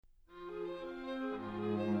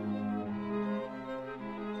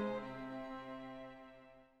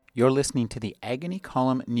You're listening to the Agony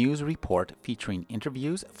Column News Report featuring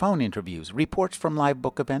interviews, phone interviews, reports from live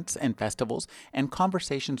book events and festivals, and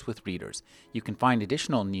conversations with readers. You can find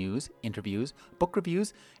additional news, interviews, book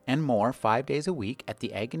reviews, and more 5 days a week at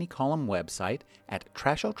the Agony Column website at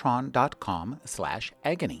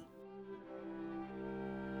trashotron.com/agony.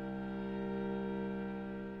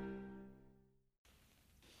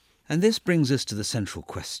 And this brings us to the central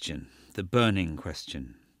question, the burning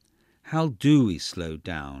question. How do we slow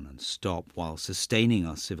down and stop while sustaining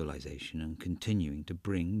our civilization and continuing to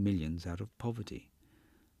bring millions out of poverty?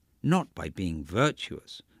 Not by being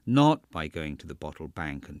virtuous, not by going to the bottle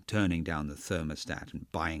bank and turning down the thermostat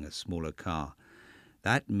and buying a smaller car.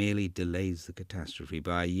 That merely delays the catastrophe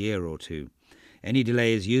by a year or two. Any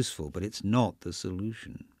delay is useful, but it's not the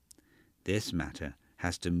solution. This matter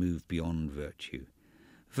has to move beyond virtue.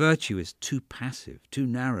 Virtue is too passive, too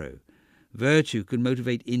narrow. Virtue can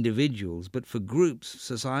motivate individuals, but for groups,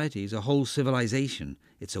 societies, a whole civilization,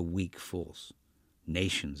 it's a weak force.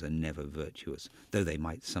 Nations are never virtuous, though they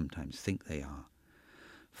might sometimes think they are.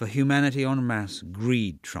 For humanity en masse,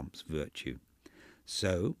 greed trumps virtue.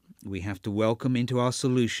 So we have to welcome into our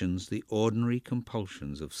solutions the ordinary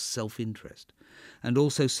compulsions of self-interest, and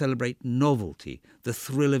also celebrate novelty, the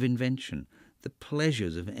thrill of invention, the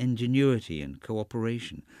pleasures of ingenuity and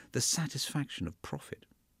cooperation, the satisfaction of profit.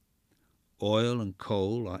 Oil and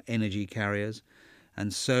coal are energy carriers,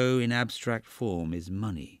 and so in abstract form is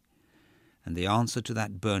money. And the answer to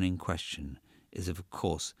that burning question is, of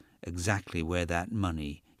course, exactly where that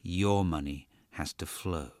money, your money, has to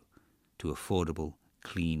flow, to affordable,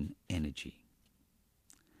 clean energy.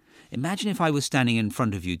 Imagine if I was standing in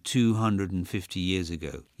front of you 250 years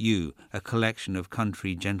ago, you, a collection of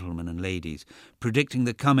country gentlemen and ladies, predicting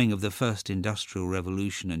the coming of the first industrial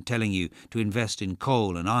revolution and telling you to invest in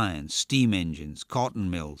coal and iron, steam engines, cotton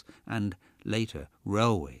mills, and, later,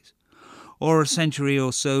 railways. Or a century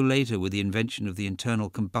or so later, with the invention of the internal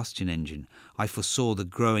combustion engine, I foresaw the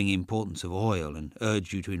growing importance of oil and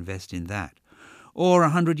urged you to invest in that. Or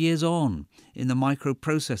 100 years on, in the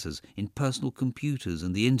microprocessors, in personal computers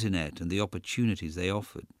and the internet and the opportunities they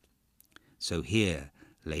offered. So here,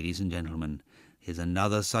 ladies and gentlemen, is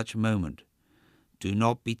another such moment. Do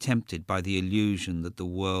not be tempted by the illusion that the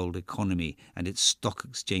world economy and its stock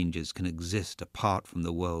exchanges can exist apart from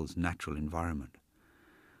the world's natural environment.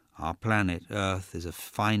 Our planet, Earth, is a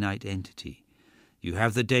finite entity. You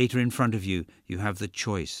have the data in front of you. You have the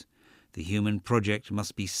choice. The human project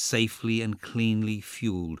must be safely and cleanly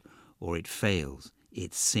fueled, or it fails,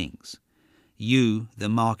 it sinks. You, the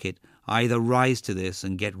market, either rise to this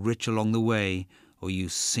and get rich along the way, or you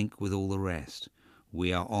sink with all the rest.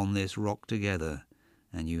 We are on this rock together,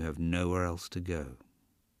 and you have nowhere else to go.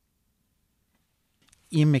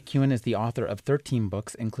 Ian McEwan is the author of 13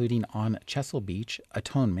 books, including On Chesil Beach,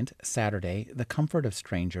 Atonement, Saturday, The Comfort of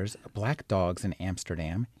Strangers, Black Dogs in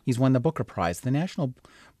Amsterdam. He's won the Booker Prize, the National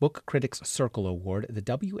Book Critics Circle Award, the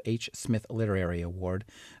W.H. Smith Literary Award,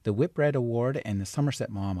 the Whitbread Award, and the Somerset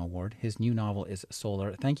Maugham Award. His new novel is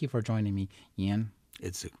Solar. Thank you for joining me, Ian.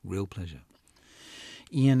 It's a real pleasure.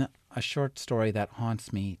 Ian, a short story that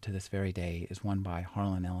haunts me to this very day is one by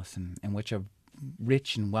Harlan Ellison, in which a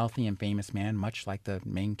rich and wealthy and famous man, much like the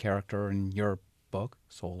main character in your book,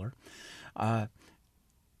 Solar,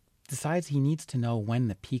 decides he needs to know when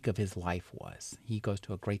the peak of his life was. He goes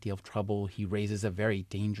to a great deal of trouble. He raises a very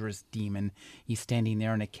dangerous demon. He's standing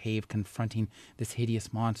there in a cave confronting this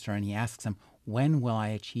hideous monster, and he asks him, "When will I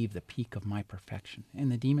achieve the peak of my perfection?"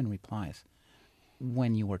 And the demon replies,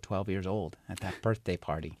 "When you were 12 years old at that birthday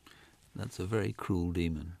party." That's a very cruel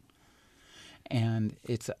demon. And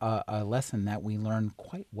it's a lesson that we learn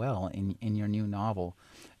quite well in your new novel.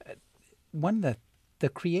 The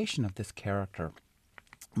creation of this character,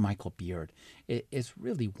 Michael Beard, is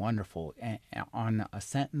really wonderful on a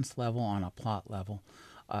sentence level, on a plot level.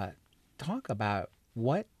 Talk about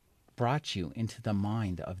what brought you into the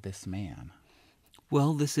mind of this man.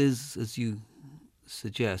 Well, this is, as you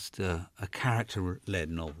suggest, a character-led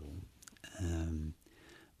novel.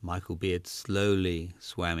 Michael Beard slowly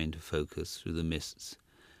swam into focus through the mists,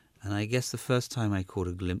 and I guess the first time I caught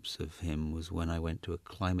a glimpse of him was when I went to a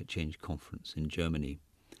climate change conference in Germany,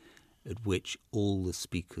 at which all the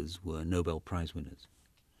speakers were Nobel Prize winners.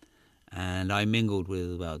 And I mingled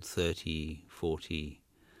with about 30, 40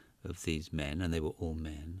 of these men, and they were all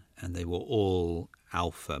men, and they were all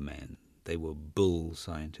alpha men. They were bull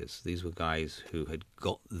scientists. These were guys who had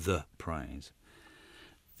got the prize.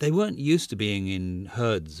 They weren't used to being in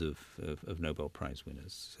herds of Nobel Prize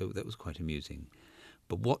winners, so that was quite amusing.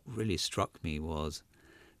 But what really struck me was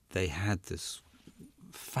they had this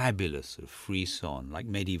fabulous sort of frisson, like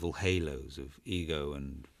medieval halos of ego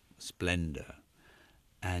and splendour,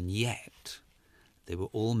 and yet they were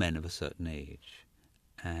all men of a certain age,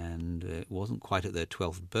 and it wasn't quite at their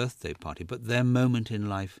 12th birthday party, but their moment in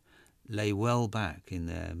life lay well back in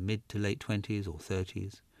their mid to late 20s or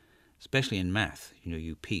 30s, especially in math.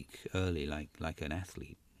 You peak early like an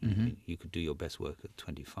athlete. Mm-hmm. You could do your best work at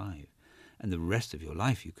 25, and the rest of your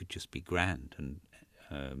life you could just be grand and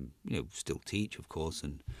still teach, of course,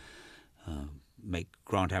 and make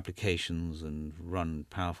grant applications and run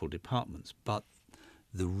powerful departments. But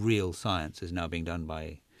the real science is now being done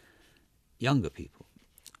by younger people.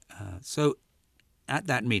 So at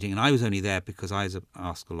that meeting, and I was only there because I was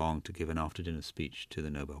asked along to give an after-dinner speech to the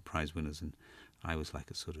Nobel Prize winners, and I was like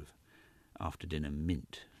a sort of after-dinner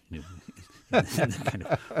mint, in a kind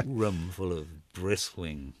of room full of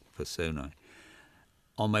bristling personae.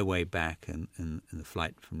 On my way back in the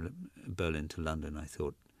flight from Berlin to London, I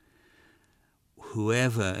thought,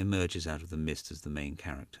 whoever emerges out of the mist as the main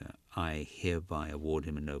character, I hereby award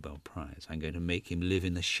him a Nobel Prize. I'm going to make him live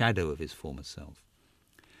in the shadow of his former self,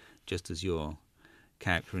 just as your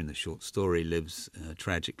character in the short story lives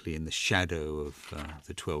tragically in the shadow of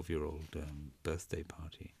the 12-year-old birthday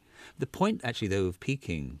party. The point, actually, though, of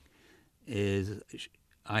peaking is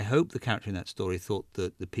I hope the character in that story thought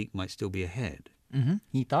that the peak might still be ahead. Mm-hmm.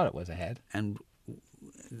 He thought it was ahead. And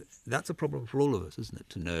that's a problem for all of us, isn't it,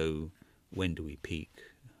 to know when do we peak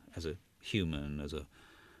as a human, as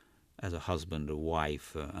a husband, a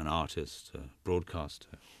wife, an artist, a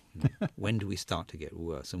broadcaster. When do we start to get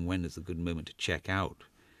worse, and when is the good moment to check out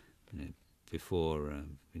before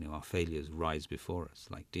our failures rise before us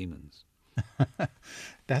like demons?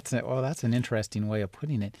 That's an interesting way of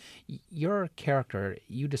putting it. Your character,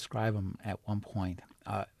 you describe him at one point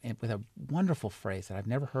with a wonderful phrase that I've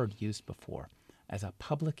never heard used before, as a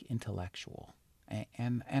public intellectual.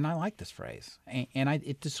 And I like this phrase, and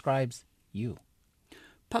it describes you.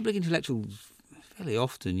 Public intellectuals fairly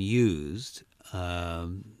often used,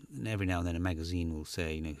 and every now and then a magazine will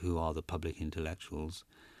say, who are the public intellectuals?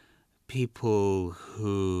 People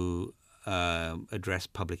who address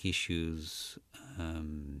public issues,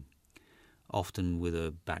 often with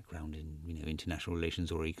a background in international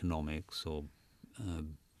relations or economics or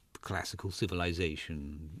classical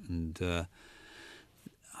civilization. And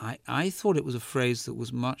I thought it was a phrase that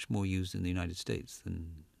was much more used in the United States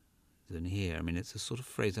than here. I mean, it's a sort of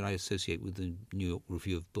phrase that I associate with the New York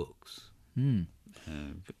Review of Books.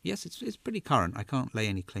 But yes, it's pretty current. I can't lay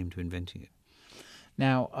any claim to inventing it.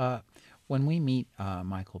 Now, when we meet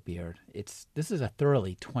Michael Beard, this is a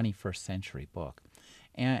thoroughly 21st century book,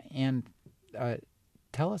 and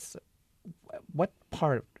tell us what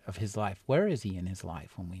part of his life. Where is he in his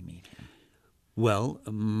life when we meet him? Well,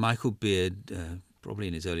 Michael Beard, probably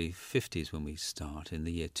in his early 50s when we start, in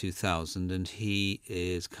the year 2000, and he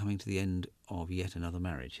is coming to the end of yet another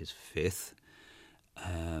marriage, his fifth.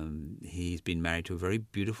 He's been married to a very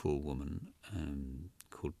beautiful woman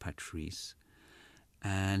called Patrice.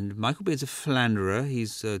 And Michael Beard's a philanderer.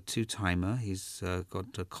 He's a two-timer. He's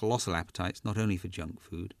got a colossal appetite, not only for junk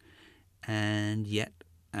food. And yet,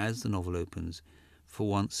 as the novel opens, for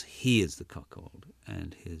once he is the cuckold,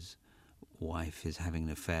 and his wife is having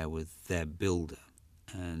an affair with their builder.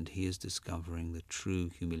 And he is discovering the true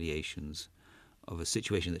humiliations of a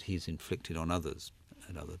situation that he's inflicted on others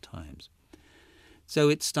at other times. So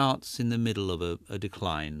it starts in the middle of a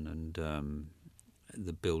decline, and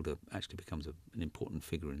the builder actually becomes an important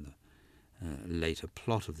figure in the later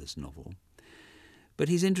plot of this novel. But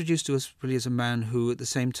he's introduced to us really as a man who, at the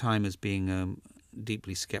same time as being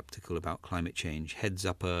deeply sceptical about climate change, heads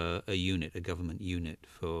up a government unit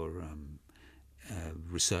for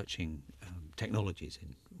researching technologies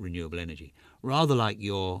in renewable energy, rather like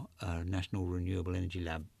your National Renewable Energy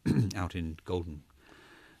Lab out in Golden,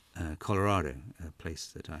 Colorado, a place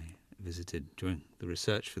that I visited during the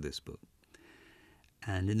research for this book.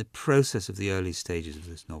 And in the process of the early stages of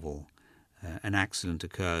this novel, an accident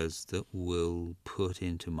occurs that will put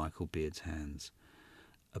into Michael Beard's hands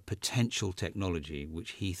a potential technology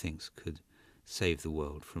which he thinks could save the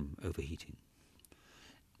world from overheating.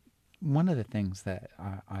 One of the things that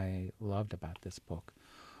I loved about this book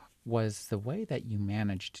was the way that you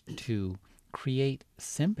managed to create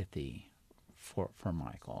sympathy for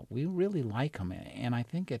Michael. We really like him, and I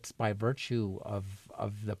think it's by virtue of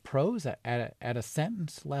the prose at a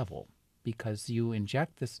sentence level, because you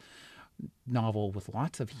inject this novel with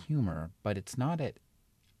lots of humor, but it's not at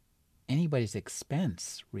anybody's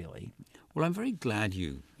expense, really. Well, I'm very glad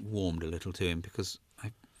you warmed a little to him, because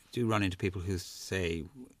I do run into people who say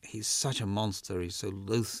he's such a monster, he's so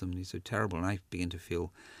loathsome, he's so terrible, and I begin to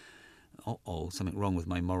feel something wrong with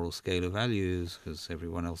my moral scale of values, because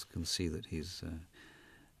everyone else can see that he's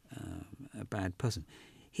a bad person.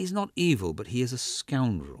 He's not evil, but he is a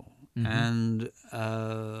scoundrel. And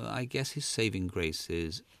I guess his saving grace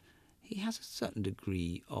is he has a certain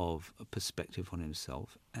degree of a perspective on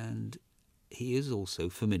himself, and he is also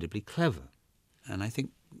formidably clever. And I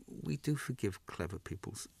think we do forgive clever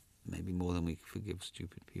people maybe more than we forgive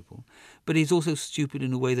stupid people. But he's also stupid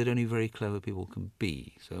in a way that only very clever people can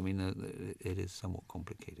be. So, I mean, it is somewhat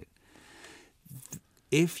complicated.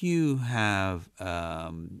 If you have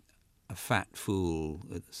a fat fool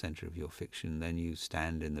at the centre of your fiction, then you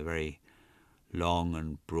stand in the very long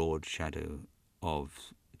and broad shadow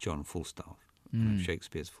of John Falstaff,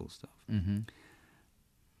 Shakespeare's Falstaff,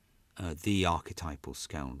 the archetypal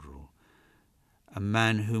scoundrel, a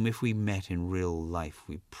man whom if we met in real life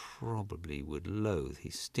we probably would loathe. He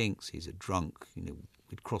stinks, he's a drunk,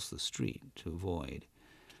 we'd cross the street to avoid.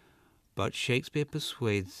 But Shakespeare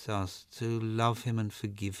persuades us to love him and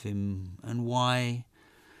forgive him. And why?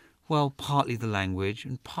 Well, partly the language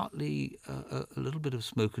and partly a little bit of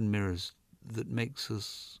smoke and mirrors that makes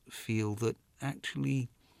us feel that actually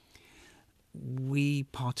we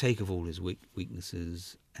partake of all his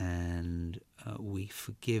weaknesses, and we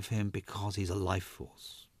forgive him because he's a life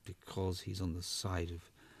force, because he's on the side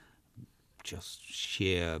of just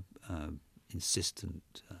sheer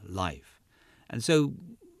insistent life. And so,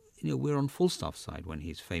 we're on Falstaff's side when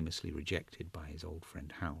he's famously rejected by his old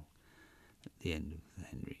friend Hal at the end of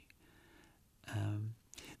Henry.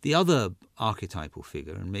 The other archetypal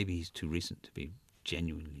figure, and maybe he's too recent to be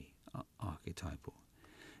genuinely archetypal,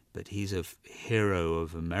 but he's a hero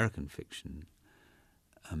of American fiction,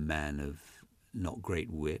 a man of not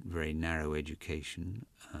great wit, very narrow education,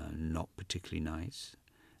 not particularly nice.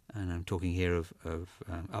 And I'm talking here of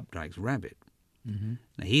Updike's Rabbit.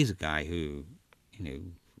 Now, he's a guy who,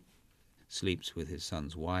 sleeps with his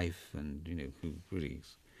son's wife and, who really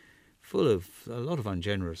is full of a lot of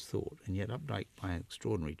ungenerous thought. And yet Updike, by an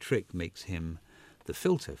extraordinary trick, makes him the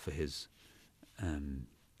filter for his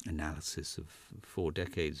analysis of 4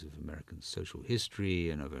 decades of American social history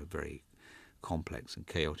and of a very complex and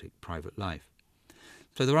chaotic private life.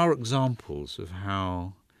 So there are examples of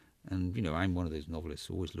how, and I'm one of those novelists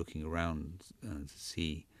always looking around to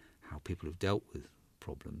see how people have dealt with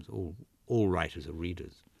problems. All writers are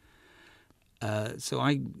readers. So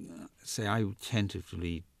I say I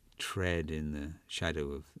tentatively tread in the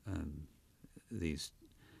shadow of these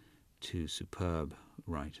 2 superb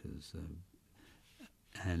writers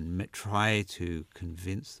and try to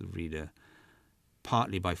convince the reader,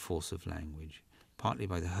 partly by force of language, partly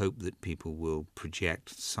by the hope that people will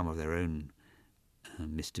project some of their own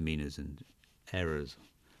misdemeanors and errors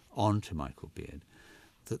onto Michael Beard,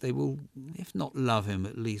 that they will, if not love him,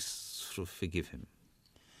 at least sort of forgive him.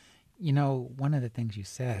 One of the things you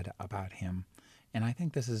said about him, and I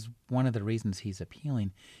think this is one of the reasons he's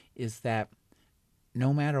appealing, is that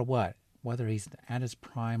no matter what, whether he's at his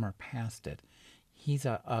prime or past it, he's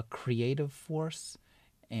a creative force,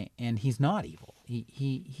 and he's not evil.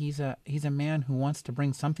 He's a man who wants to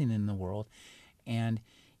bring something in the world, and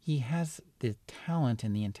he has the talent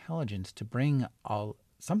and the intelligence to bring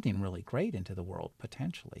something really great into the world,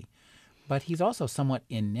 potentially. But he's also somewhat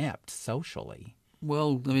inept socially.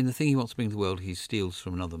 Well, I mean, the thing he wants to bring to the world, he steals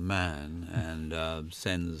from another man and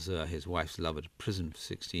sends his wife's lover to prison for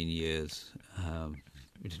 16 years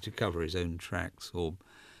to cover his own tracks or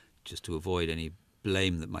just to avoid any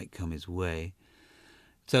blame that might come his way.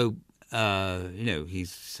 So,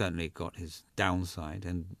 he's certainly got his downside,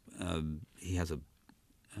 and he has a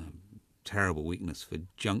terrible weakness for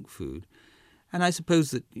junk food. And I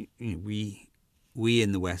suppose that we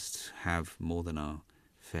in the West have more than our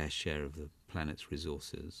fair share of the planet's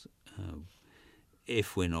resources.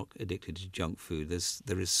 If we're not addicted to junk food,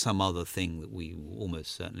 there is some other thing that we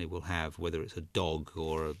almost certainly will have, whether it's a dog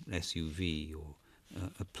or an SUV or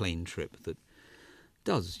a plane trip that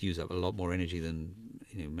does use up a lot more energy than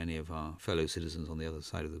many of our fellow citizens on the other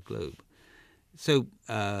side of the globe. So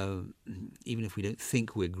even if we don't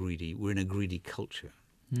think we're greedy, we're in a greedy culture,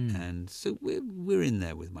 and so we're in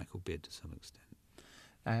there with Michael Beard to some extent.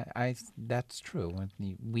 That's true.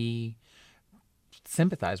 We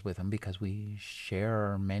sympathize with him because we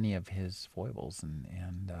share many of his foibles,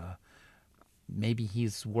 and maybe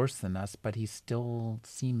he's worse than us, but he still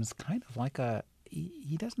seems kind of like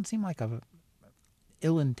he doesn't seem like a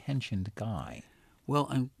ill-intentioned guy. Well,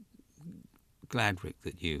 I'm glad, Rick,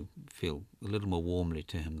 that you feel a little more warmly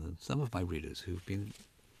to him than some of my readers who've been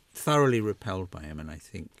thoroughly repelled by him, and I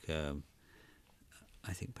think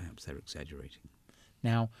perhaps they're exaggerating.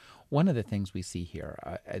 Now, one of the things we see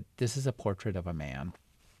here, this is a portrait of a man,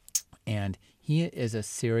 and he is a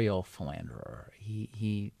serial philanderer.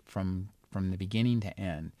 He from from the beginning to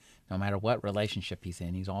end. No matter what relationship he's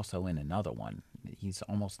in, he's also in another one. He's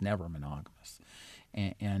almost never monogamous.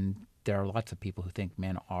 And there are lots of people who think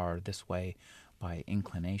men are this way by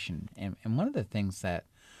inclination. And one of the things that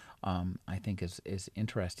I think is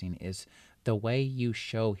interesting is the way you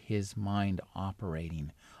show his mind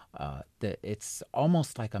operating. It's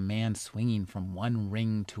almost like a man swinging from one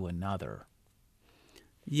ring to another.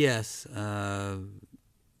 Yes,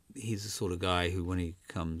 he's the sort of guy who, when he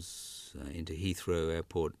comes into Heathrow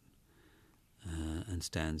Airport and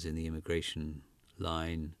stands in the immigration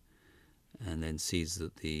line and then sees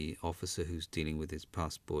that the officer who's dealing with his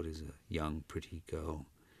passport is a young, pretty girl,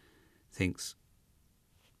 thinks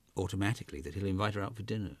automatically that he'll invite her out for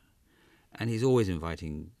dinner. And he's always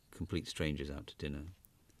inviting complete strangers out to dinner.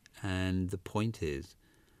 And the point is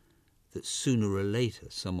that sooner or later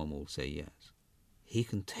someone will say yes. He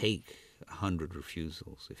can take 100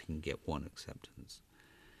 refusals if he can get one acceptance.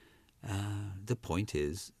 The point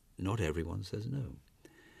is, not everyone says no.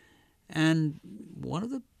 And one of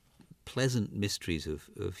the pleasant mysteries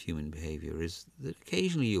of human behavior is that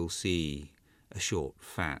occasionally you'll see a short,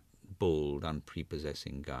 fat, bald,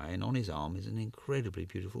 unprepossessing guy, and on his arm is an incredibly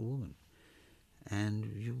beautiful woman.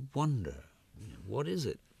 And you wonder, what is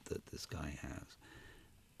it that this guy has?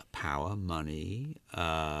 Power, money,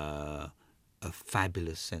 a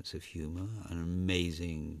fabulous sense of humour, an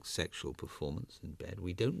amazing sexual performance in bed.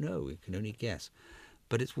 We don't know. We can only guess.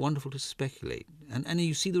 But it's wonderful to speculate. And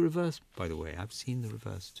you see the reverse, by the way. I've seen the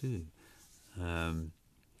reverse too. An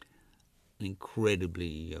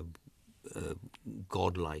incredibly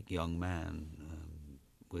godlike young man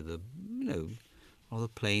with a rather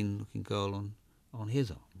plain-looking girl on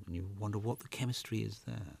his arm. And you wonder what the chemistry is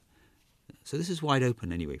there. So this is wide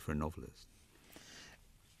open anyway for a novelist.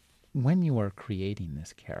 When you were creating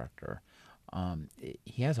this character,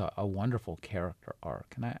 he has a wonderful character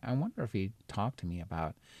arc. And I wonder if you'd talk to me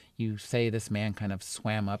about, you say this man kind of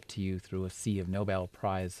swam up to you through a sea of Nobel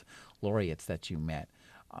Prize laureates that you met.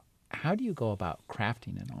 How do you go about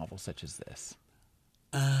crafting a novel such as this?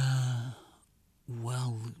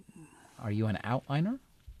 Well... Are you an outliner?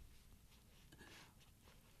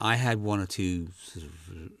 I had one or two sort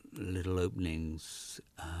of little openings.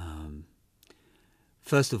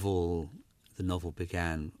 First of all, the novel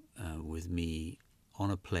began with me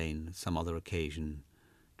on a plane, some other occasion,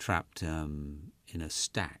 trapped in a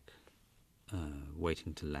stack,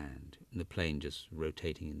 waiting to land, and the plane just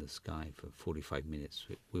rotating in the sky for 45 minutes.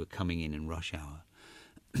 We were coming in rush hour.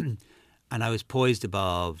 And I was poised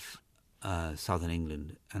above southern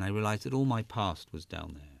England, and I realized that all my past was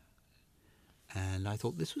down there. And I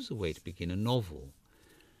thought this was a way to begin a novel.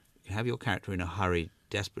 You have your character in a hurry,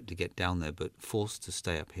 desperate to get down there, but forced to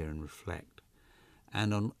stay up here and reflect.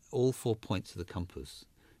 And on all 4 points of the compass,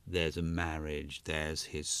 there's a marriage, there's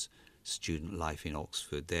his student life in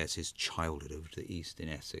Oxford, there's his childhood over to the east in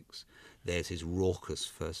Essex, there's his raucous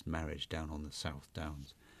first marriage down on the South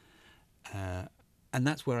Downs. And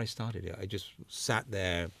that's where I started it. I just sat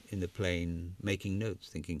there in the plane making notes,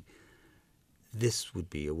 thinking this would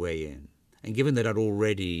be a way in. And given that I'd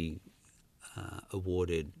already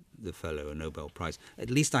awarded the fellow a Nobel Prize, at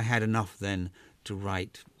least I had enough then to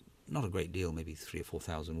write, not a great deal, maybe 3,000 or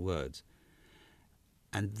 4,000 words.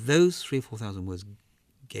 And those 3,000 or 4,000 words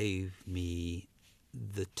gave me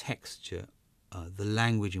the texture, the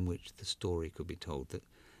language in which the story could be told.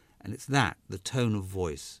 And it's that, the tone of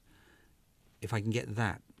voice. If I can get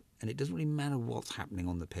that, and it doesn't really matter what's happening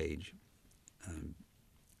on the page,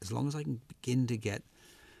 as long as I can begin to get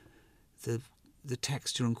the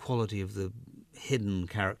texture and quality of the hidden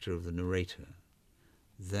character of the narrator,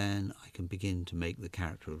 then I can begin to make the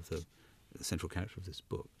character of the central character of this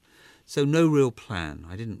book. So no real plan.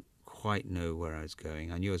 I didn't quite know where I was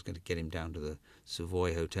going. I knew I was going to get him down to the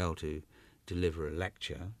Savoy Hotel to deliver a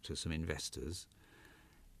lecture to some investors.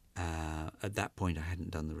 At that point, I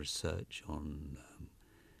hadn't done the research on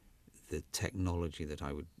the technology that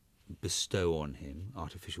I would bestow on him,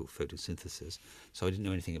 artificial photosynthesis, so I didn't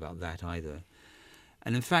know anything about that either.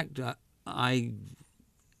 And in fact, I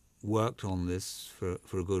worked on this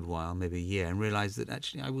for a good while, maybe a year, and realized that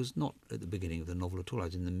actually I was not at the beginning of the novel at all. I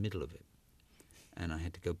was in the middle of it. And I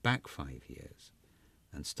had to go back 5 years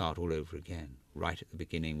and start all over again, right at the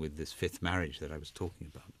beginning with this fifth marriage that I was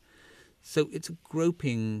talking about. So it's a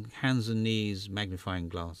groping, hands and knees, magnifying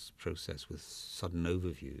glass process with sudden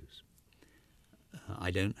overviews.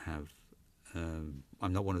 I don't have,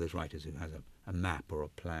 I'm not one of those writers who has a map or a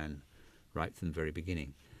plan right from the very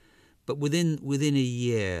beginning. But within a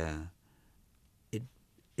year,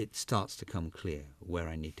 it starts to come clear where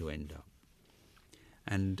I need to end up.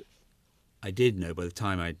 And I did know by the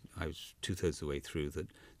time I was 2/3 of the way through that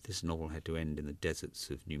this novel had to end in the deserts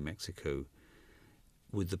of New Mexico,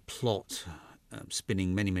 with the plot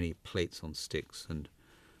spinning many, many plates on sticks and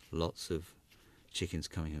lots of chickens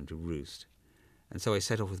coming home to roost. And so I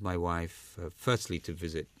set off with my wife, firstly to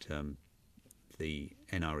visit the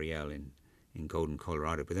NREL in Golden,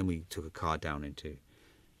 Colorado, but then we took a car down into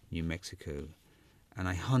New Mexico, and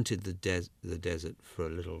I hunted the desert for a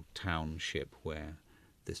little township where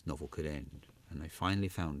this novel could end. And I finally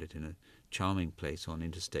found it in a charming place on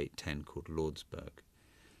Interstate 10 called Lordsburg.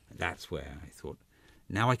 And that's where I thought,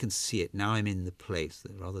 now I can see it. Now I'm in the place,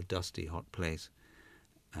 the rather dusty, hot place,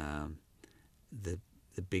 the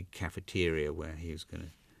big cafeteria where he was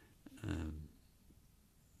going to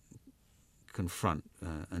confront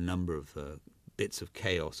a number of bits of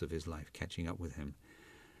chaos of his life catching up with him.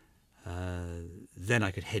 Then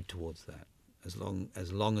I could head towards that, as long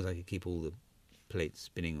as I could keep all the plates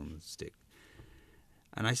spinning on the stick.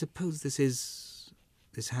 And I suppose this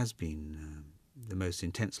has been the most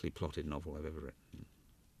intensely plotted novel I've ever written.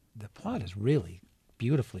 The plot is really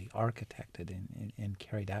beautifully architected and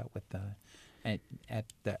carried out with at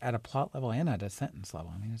a plot level and at a sentence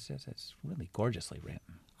level. I mean, it's really gorgeously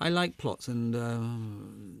written. I like plots, and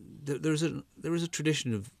there is a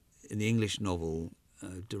tradition in the English novel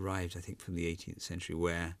derived, I think, from the 18th century,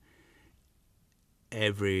 where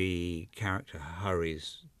every character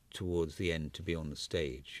hurries towards the end to be on the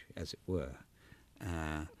stage, as it were,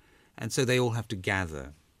 and so they all have to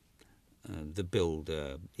gather. The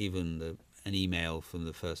builder, even an email from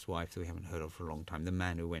the first wife that we haven't heard of for a long time, the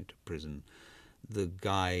man who went to prison, the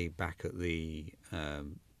guy back at the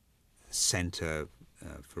centre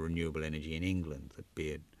for renewable energy in England that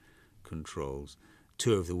Beard controls,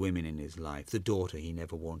 two of the women in his life, the daughter he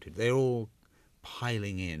never wanted. They're all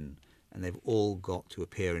piling in, and they've all got to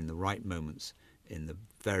appear in the right moments in the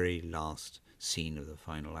very last scene of the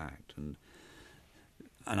final act. And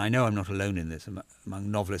I know I'm not alone in this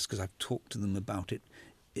among novelists, because I've talked to them about it.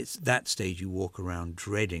 It's that stage you walk around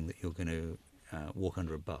dreading that you're going to walk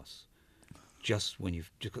under a bus, just when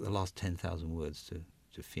you've just got the last 10,000 words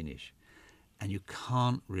to finish. And you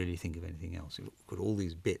can't really think of anything else. You've got all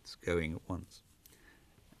these bits going at once.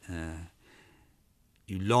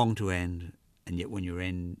 You long to end, and yet when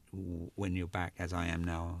you're back, as I am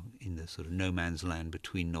now, in the sort of no man's land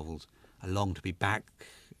between novels, I long to be back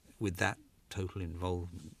with that total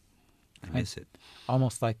involvement. I miss it.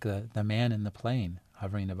 Almost like the man in the plane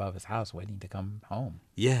hovering above his house, waiting to come home.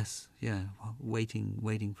 Yes, yeah,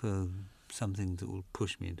 waiting for something that will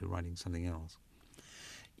push me into writing something else.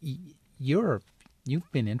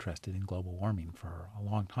 You've been interested in global warming for a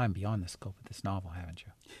long time, beyond the scope of this novel, haven't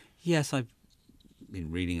you? Yes, I've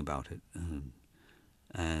been reading about it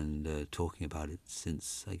and talking about it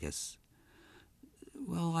since, I guess,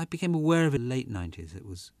 well, I became aware of it in the late 90s. It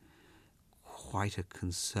was quite a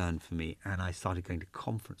concern for me, and I started going to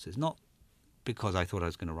conferences, not because I thought I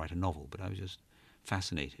was going to write a novel, but I was just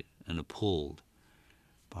fascinated and appalled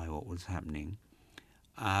by what was happening.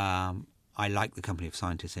 I like the company of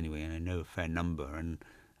scientists anyway, and I know a fair number, and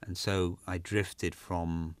so I drifted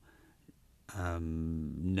from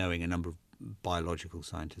knowing a number of biological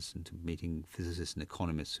scientists into meeting physicists and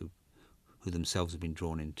economists who themselves have been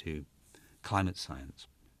drawn into climate science.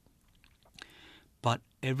 But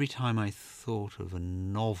every time I thought of a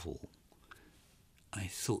novel, I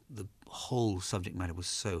thought the whole subject matter was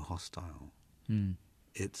so hostile.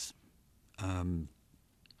 It's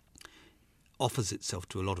offers itself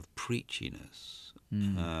to a lot of preachiness.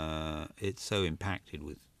 It's so impacted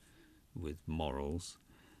with morals.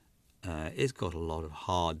 It's got a lot of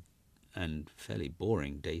hard and fairly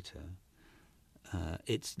boring data.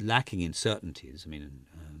 It's lacking in certainties. I mean,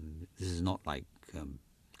 this is not like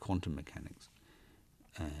quantum mechanics.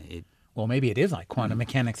 Well, maybe it is like quantum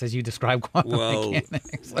mechanics as you describe quantum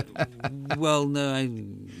mechanics. Well, no,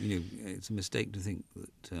 it's a mistake to think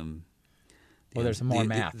that. There's more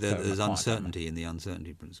math. There's uncertainty in the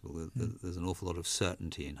uncertainty principle. There's an awful lot of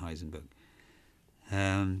certainty in Heisenberg.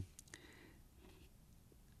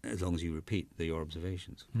 As long as you repeat your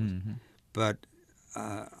observations, of course. But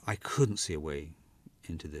I couldn't see a way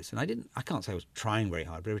into this, and I can't say I was trying very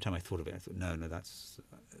hard. But every time I thought of it, I thought, no,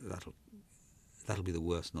 that'll be the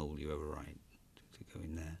worst novel you ever write, to go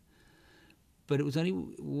in there. But it was only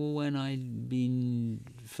when I'd been,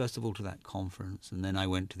 first of all, to that conference, and then I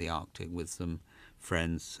went to the Arctic with some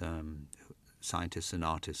friends, scientists and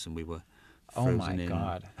artists, and we were frozen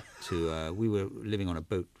we were living on a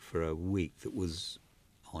boat for a week that was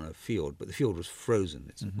on a fjord, but the fjord was frozen.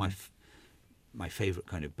 It's my favourite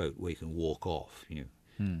kind of boat, where you can walk off,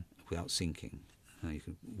 without sinking. You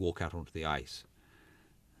can walk out onto the ice.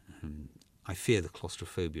 I fear the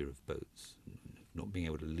claustrophobia of boats, not being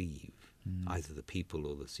able to leave, either the people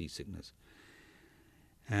or the seasickness.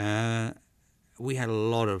 We had a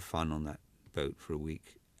lot of fun on that boat for a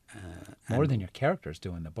week. More than your characters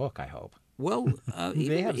do in the book, I hope. Well,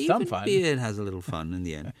 They have some fun. Beard has a little fun in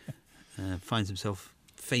the end. Finds himself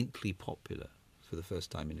faintly popular for the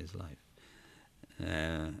first time in his life.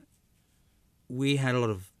 We had a lot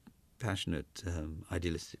of passionate,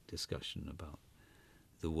 idealistic discussion about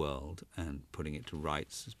the world and putting it to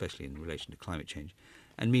rights, especially in relation to climate change.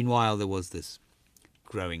 And meanwhile, there was this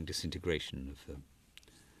growing disintegration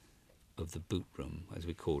of the boot room, as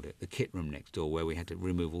we called it, the kit room next door, where we had to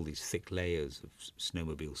remove all these thick layers of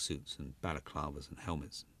snowmobile suits and balaclavas and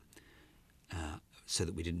helmets, so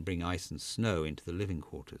that we didn't bring ice and snow into the living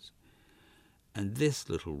quarters. And this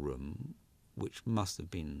little room, which must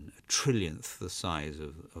have been a trillionth the size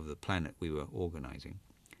of the planet we were organizing,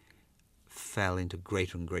 fell into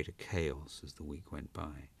greater and greater chaos as the week went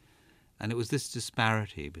by. And it was this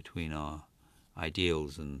disparity between our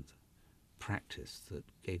ideals and practice that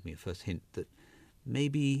gave me a first hint that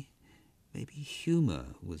maybe humour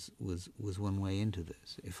was one way into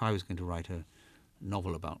this. If I was going to write a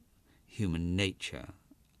novel about human nature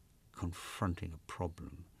confronting a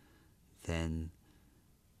problem, then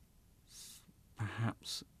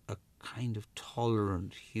perhaps a kind of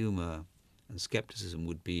tolerant humour and scepticism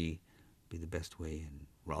would be the best way in,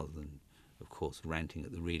 rather than, of course, ranting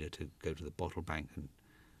at the reader to go to the bottle bank and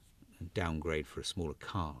downgrade for a smaller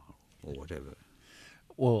car or whatever.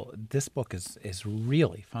 Well, this book is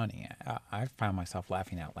really funny. I found myself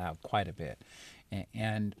laughing out loud quite a bit.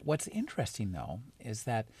 And what's interesting, though, is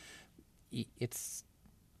that it's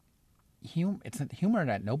humor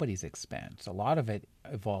at nobody's expense. A lot of it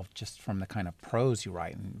evolved just from the kind of prose you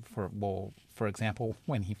write. And for example,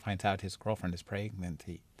 when he finds out his girlfriend is pregnant,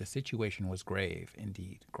 the situation was grave,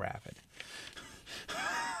 indeed, gravid.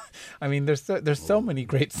 I mean, there's so many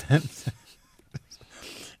great sentences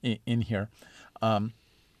in here.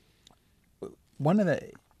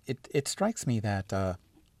 It strikes me that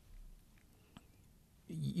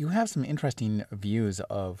you have some interesting views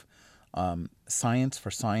of science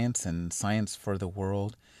for science and science for the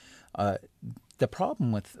world. The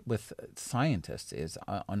problem with scientists is,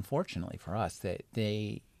 unfortunately for us, that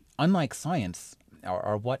they, unlike science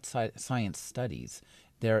or what science studies,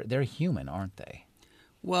 they're human, aren't they?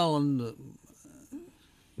 Well, and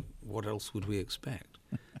what else would we expect?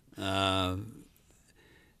 I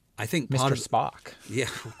think Mr. Spock. Yeah,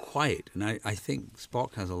 quite. And I think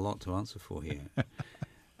Spock has a lot to answer for here.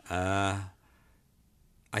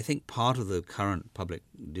 I think part of the current public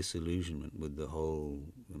disillusionment with the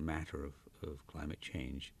whole matter of climate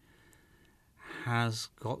change has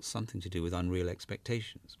got something to do with unreal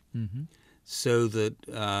expectations. Mm-hmm. So that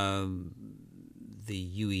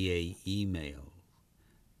the UEA email,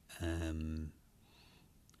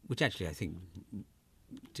 which actually I think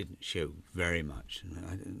didn't show very much.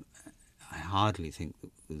 I hardly think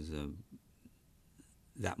that was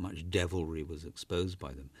that much devilry was exposed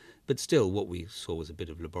by them. But still, what we saw was a bit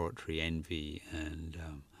of laboratory envy and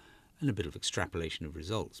a bit of extrapolation of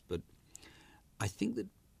results. But I think that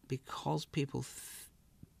because people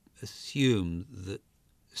assume that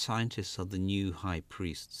scientists are the new high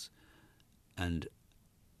priests and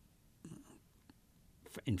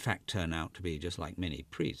in fact turn out to be just like many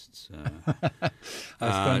priests. I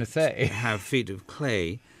was going to say. Have feet of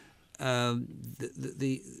clay.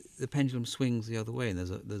 The pendulum swings the other way, and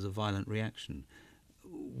there's a violent reaction.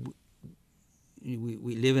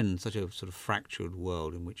 We live in such a sort of fractured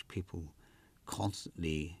world in which people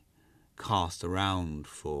constantly cast around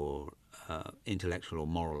for intellectual or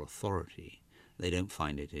moral authority. They don't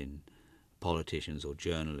find it in politicians or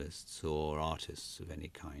journalists or artists of any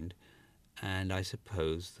kind. And I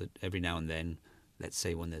suppose that every now and then, let's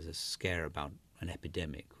say when there's a scare about an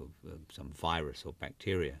epidemic of some virus or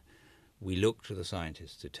bacteria, we look to the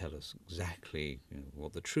scientists to tell us exactly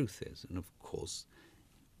what the truth is. And of course,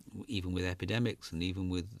 even with epidemics and even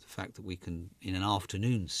with the fact that we can, in an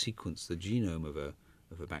afternoon, sequence the genome of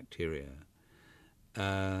a bacteria,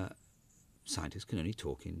 scientists can only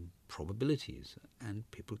talk in probabilities, and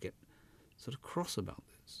people get sort of cross about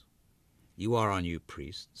this. You are our new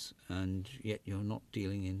priests, and yet you're not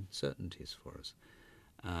dealing in certainties for us.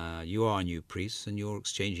 You are our new priests, and you're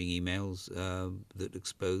exchanging emails that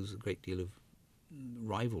expose a great deal of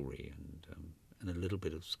rivalry and a little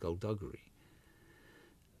bit of skullduggery.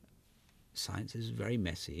 Science is very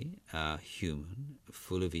messy, human,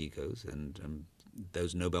 full of egos, and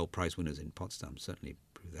those Nobel Prize winners in Potsdam certainly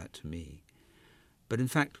prove that to me. But in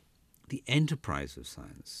fact, the enterprise of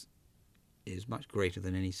science is much greater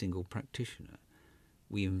than any single practitioner.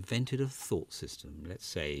 we invented a thought system, let's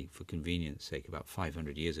say, for convenience sake, about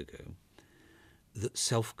 500 years ago, that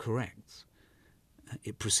self-corrects.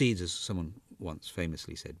 It proceeds, as someone once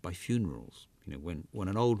famously said, by funerals. When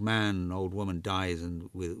an old man, an old woman dies and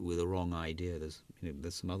with a wrong idea,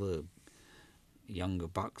 there's some other younger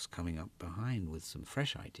bucks coming up behind with some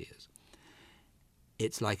fresh ideas.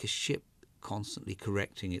 It's like a ship constantly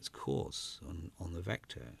correcting its course on the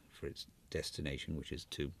vector for its destination, which is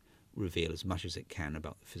to reveal as much as it can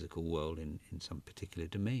about the physical world in some particular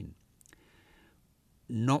domain.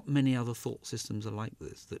 Not many other thought systems are like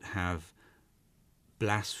this, that have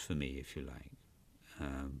blasphemy, if you like,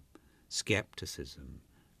 skepticism,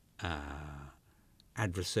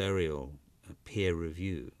 adversarial peer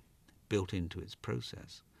review built into its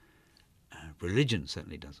process. Religion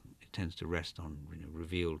certainly doesn't. It tends to rest on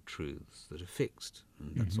revealed truths that are fixed,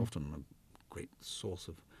 and that's often a great source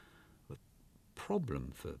of a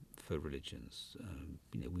problem for religions.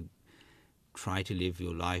 We try to live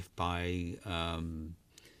your life by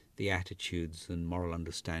the attitudes and moral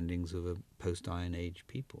understandings of a post-Iron Age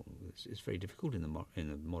people. It's very difficult in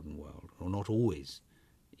the modern world, or not always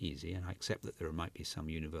easy, and I accept that there might be some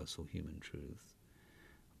universal human truth,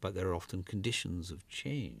 but there are often conditions of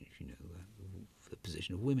change, the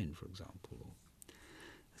position of women, for example, or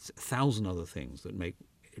 1,000 other things that make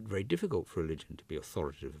it very difficult for religion to be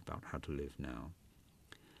authoritative about how to live now.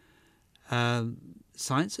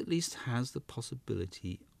 Science at least has the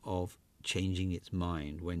possibility of changing its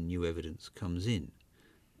mind when new evidence comes in.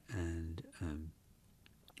 And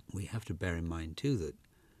we have to bear in mind, too, that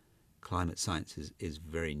climate science is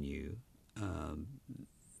very new.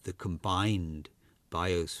 The combined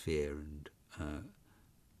biosphere and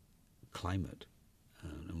climate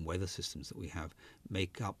and weather systems that we have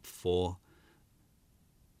make up for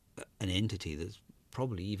an entity that's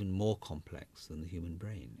probably even more complex than the human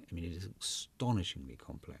brain. I mean, it is astonishingly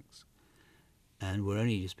complex. And we're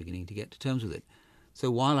only just beginning to get to terms with it. So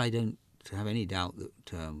while I don't have any doubt that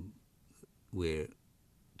we're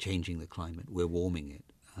changing the climate, we're warming it,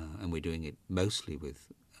 and we're doing it mostly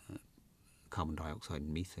with carbon dioxide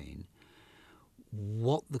and methane,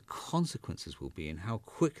 what the consequences will be and how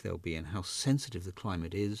quick they'll be and how sensitive the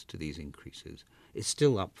climate is to these increases is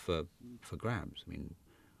still up for grabs. I mean,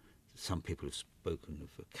 some people have spoken of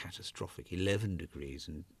a catastrophic 11 degrees,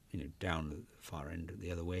 and down the far end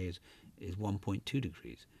the other way is 1.2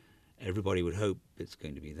 degrees. Everybody would hope it's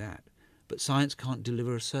going to be that. But science can't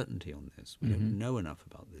deliver a certainty on this. We don't know enough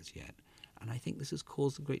about this yet. And I think this has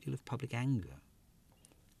caused a great deal of public anger.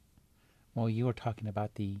 Well, you were talking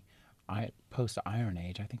about the post-Iron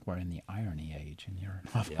Age. I think we're in the irony age in your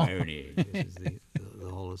novel. The irony age. This is the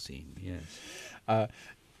Holocene, yes.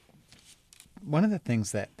 One of the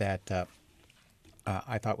things that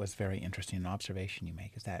I thought was very interesting, an observation you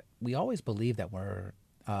make, is that we always believe that we're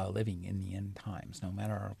living in the end times. No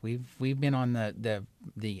matter we've been on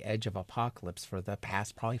the edge of apocalypse for the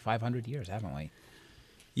past probably 500 years, haven't we?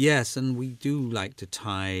 Yes, and we do like to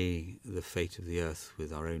tie the fate of the Earth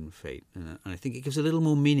with our own fate, and I think it gives a little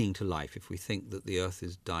more meaning to life if we think that the Earth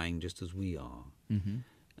is dying just as we are. And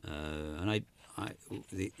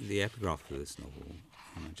the epigraph for this novel,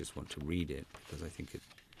 and I just want to read it because I think it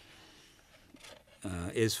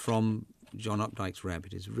is from John Updike's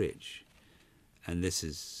Rabbit is Rich, and this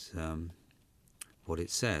is what it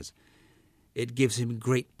says. It gives him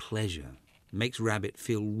great pleasure, makes Rabbit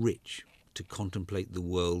feel rich, to contemplate the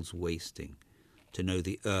world's wasting, to know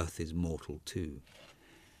the earth is mortal too.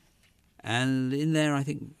 And in there, I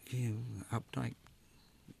think Updike,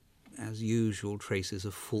 as usual, traces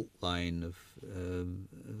a fault line of a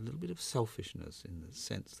little bit of selfishness, in the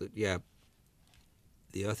sense that,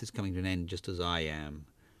 the earth is coming to an end just as I am.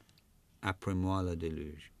 Après moi le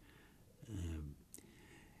déluge.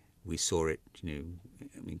 We saw it,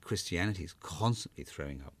 Christianity is constantly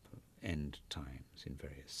throwing up end times in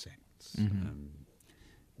various sects.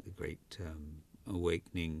 The great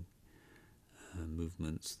awakening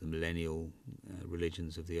movements, the millennial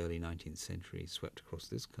religions of the early 19th century swept across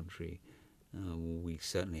this country. We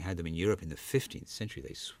certainly had them in Europe in the 15th century.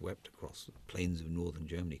 They swept across the plains of northern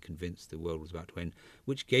Germany, convinced the world was about to end,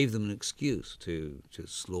 which gave them an excuse to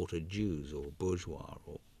slaughter Jews or bourgeois.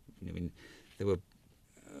 There were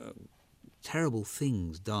terrible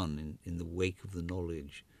things done in the wake of the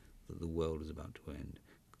knowledge that the world is about to end.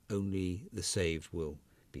 Only the saved will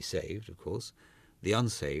be saved, of course. The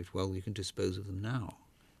unsaved, well, you can dispose of them now.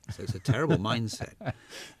 So it's a terrible mindset.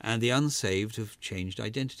 And the unsaved have changed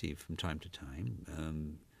identity from time to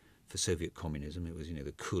time. For Soviet communism, it was,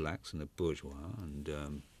 the kulaks and the bourgeois. And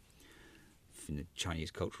in the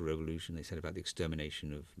Chinese Cultural Revolution, they said about the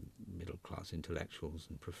extermination of middle-class intellectuals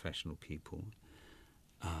and professional people.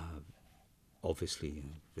 obviously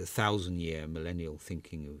the 1,000-year millennial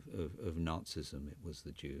thinking of Nazism. It was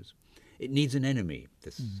the Jews. It needs an enemy,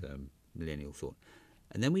 this millennial thought.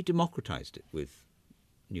 And then we democratized it with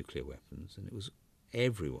nuclear weapons, and it was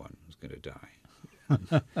everyone was going to die,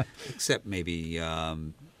 except maybe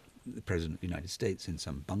the President of the United States in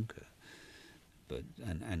some bunker,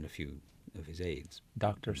 and a few of his aides.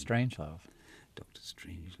 Dr. Strangelove. Dr.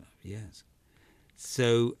 Strangelove, yes.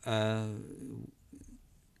 So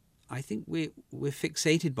I think we're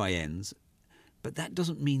fixated by ends, but that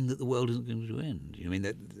doesn't mean that the world isn't going to end. I mean,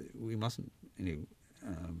 that we mustn't be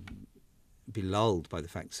lulled by the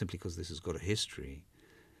fact simply because this has got a history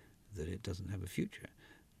that it doesn't have a future.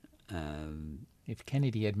 If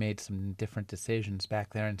Kennedy had made some different decisions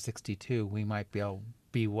back there in '62, we might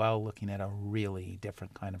be well looking at a really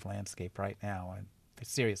different kind of landscape right now, a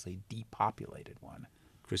seriously depopulated one.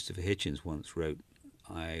 Christopher Hitchens once wrote,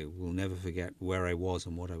 "I will never forget where I was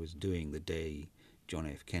and what I was doing the day John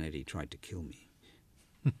F. Kennedy tried to kill me."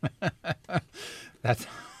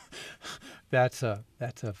 That's a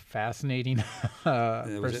fascinating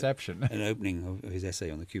perception. An opening of his essay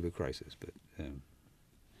on the Cuba crisis, but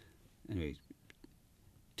anyway,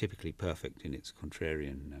 typically perfect in its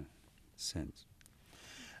contrarian sense.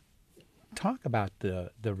 Talk about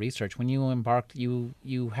the research. When you embarked,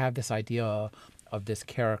 you have this idea of this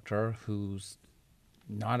character who's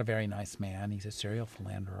not a very nice man. He's a serial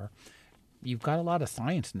philanderer. You've got a lot of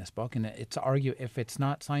science in this book, and it's if it's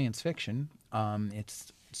not science fiction,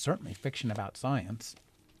 it's certainly fiction about science.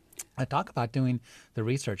 I talk about doing the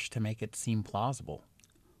research to make it seem plausible.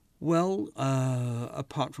 Well,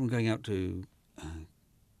 apart from going out to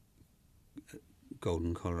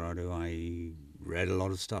Golden, Colorado, I read a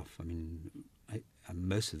lot of stuff. I mean,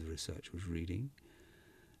 most of the research was reading.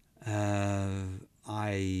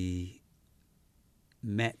 I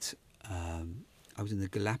met, I was in the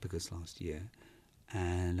Galapagos last year,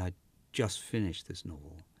 and I just finished this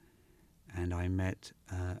novel, and I met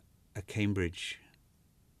a Cambridge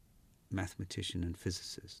mathematician and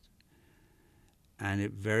physicist, and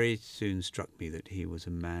it very soon struck me that he was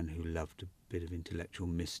a man who loved a bit of intellectual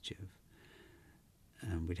mischief.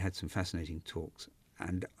 And we'd had some fascinating talks,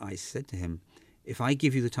 and I said to him, if I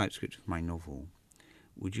give you the typescript of my novel,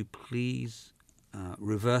 would you please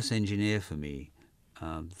reverse engineer for me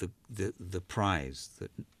the prize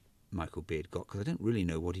that Michael Beard got? Because I don't really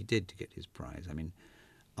know what he did to get his prize. I mean,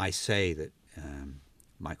 I say that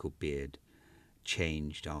Michael Beard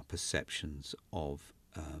changed our perceptions of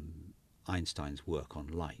Einstein's work on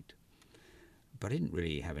light, but I didn't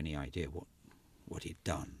really have any idea what he'd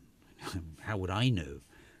done. How would I know?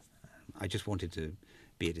 I just wanted to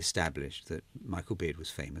be it established that Michael Beard was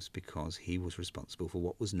famous because he was responsible for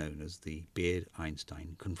what was known as the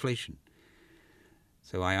Beard-Einstein conflation.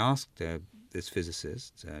 So I asked this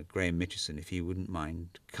physicist, Graham Mitchison, if he wouldn't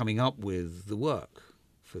mind coming up with the work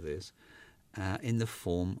for this in the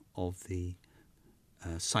form of the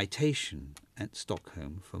citation at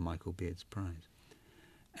Stockholm for Michael Beard's prize.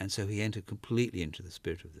 And so he entered completely into the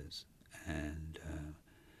spirit of this and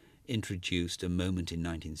introduced a moment in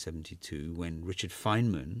 1972 when Richard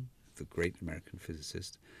Feynman, the great American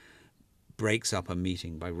physicist, breaks up a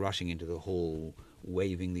meeting by rushing into the hall,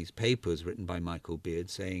 waving these papers written by Michael Beard,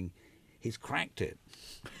 saying, "He's cracked it."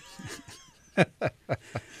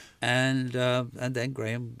 And then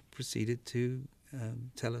Graham proceeded to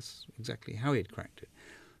tell us exactly how he had cracked it.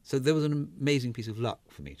 So there was an amazing piece of luck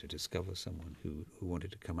for me to discover someone who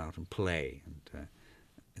wanted to come out and play. And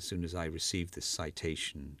as soon as I received this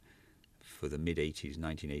citation for the mid-'80s,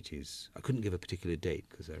 1980s, I couldn't give a particular date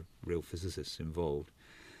because there are real physicists involved.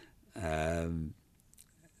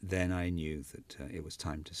 Then I knew that it was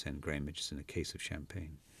time to send Graham Mitchison a case of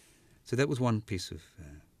champagne. So that was one piece of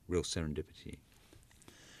real serendipity.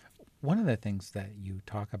 One of the things that you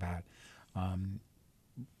talk about,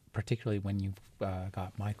 particularly when you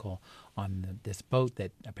got Michael on this boat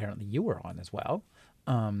that apparently you were on as well,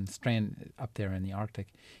 strand up there in the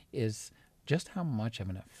Arctic, is just how much of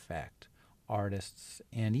an effect artists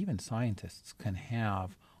and even scientists can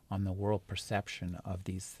have on the world perception of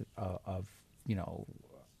these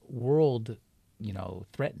world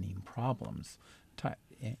threatening problems.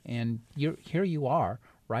 And here you are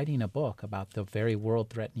writing a book about the very world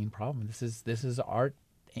threatening problem. This is art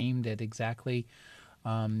aimed at exactly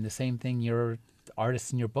the same thing your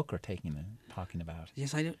artists in your book are talking about.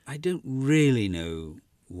 Yes, I don't really know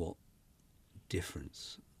what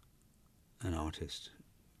difference an artist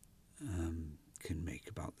can make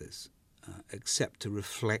about this, except to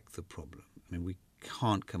reflect the problem. I mean, we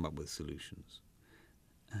can't come up with solutions.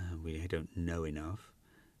 We don't know enough.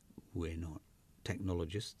 We're not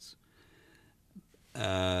technologists.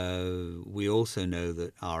 we also know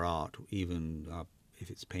that our art, even if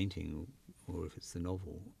it's painting or if it's the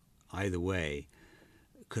novel, either way,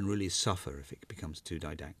 can really suffer if it becomes too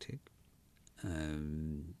didactic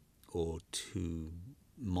or too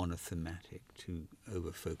monothematic, too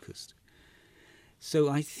over-focused. So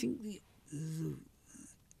I think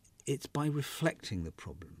it's by reflecting the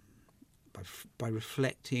problem, by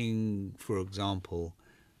reflecting, for example,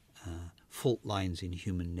 fault lines in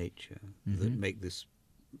human nature that make this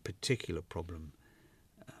particular problem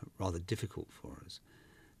rather difficult for us.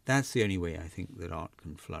 That's the only way I think that art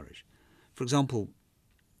can flourish. For example,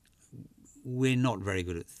 we're not very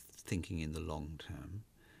good at thinking in the long term.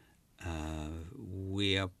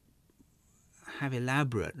 We have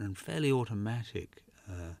elaborate and fairly automatic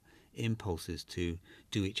impulses to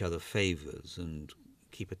do each other favours and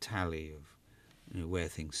keep a tally of where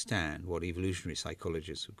things stand, what evolutionary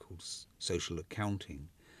psychologists would call social accounting.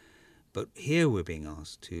 But here we're being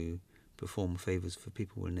asked to perform favours for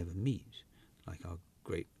people we'll never meet, like our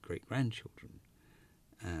great-great-grandchildren,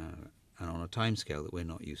 and on a timescale that we're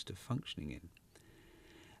not used to functioning in.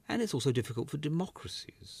 And it's also difficult for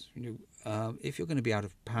democracies. If you're going to be out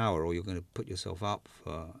of power or you're going to put yourself up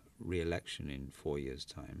for re-election in 4 years'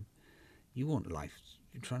 time, you're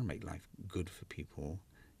trying to make life good for people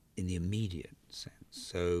in the immediate sense.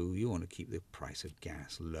 So you want to keep the price of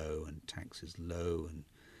gas low and taxes low and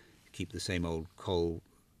keep the same old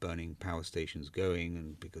coal-burning power stations going,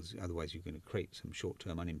 and because otherwise you're going to create some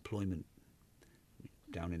short-term unemployment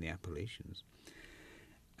down in the Appalachians.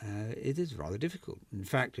 It is rather difficult. In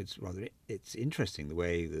fact, it's interesting the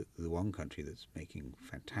way that the one country that's making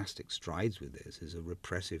fantastic strides with this is a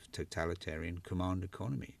repressive totalitarian command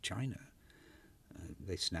economy, China.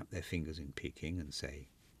 They snap their fingers in Peking and say,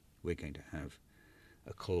 we're going to have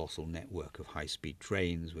a colossal network of high-speed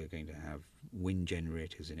trains, we're going to have wind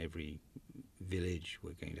generators in every village,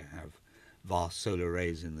 we're going to have vast solar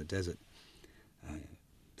arrays in the desert.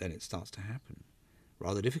 Then it starts to happen.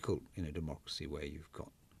 Rather difficult in a democracy where you've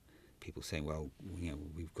got people saying, well,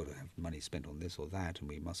 we've got to have money spent on this or that, and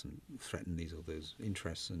we mustn't threaten these or those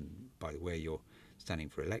interests, and by the way, you're standing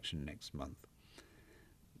for election next month.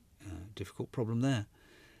 Difficult problem there.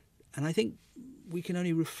 And I think we can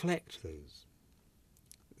only reflect those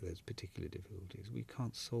particular difficulties. We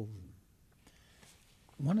can't solve them.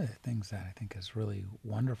 One of the things that I think is really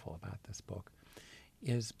wonderful about this book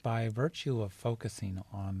is by virtue of focusing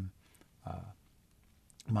on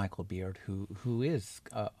Michael Beard, who is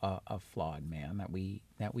a flawed man that we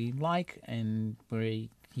like, and where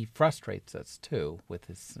he frustrates us too with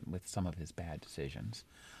some of his bad decisions.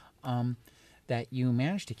 That you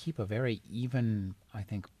managed to keep a very even, I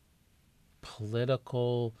think,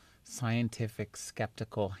 political, scientific,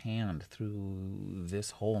 skeptical hand through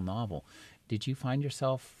this whole novel. Did you find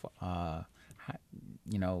yourself,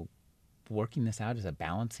 working this out as a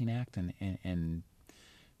balancing act and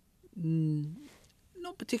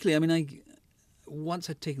Not particularly. I mean, once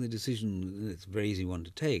I'd taken the decision, it's a very easy one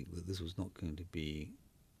to take, that this was not going to be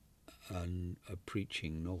a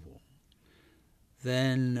preaching novel,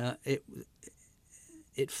 then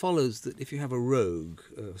it follows that if you have a rogue,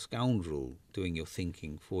 a scoundrel doing your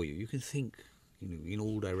thinking for you, you can think in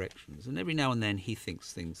all directions. And every now and then he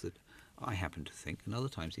thinks things that I happen to think, and other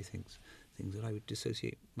times he thinks things that I would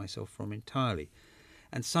dissociate myself from entirely.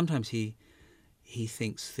 And sometimes he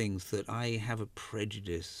thinks things that I have a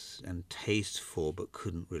prejudice and taste for but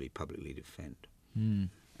couldn't really publicly defend.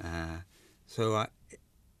 So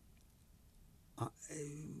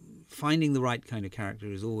finding the right kind of character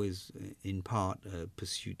is always, in part, a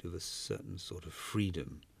pursuit of a certain sort of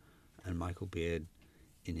freedom. And Michael Beard,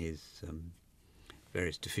 in his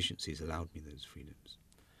various deficiencies, allowed me those freedoms.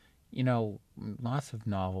 Lots of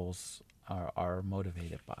novels are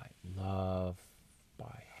motivated by love,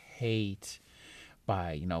 by hate,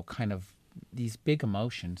 by, kind of these big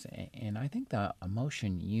emotions. And I think the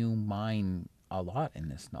emotion you mine a lot in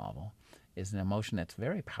this novel is an emotion that's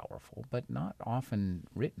very powerful, but not often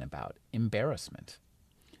written about: embarrassment.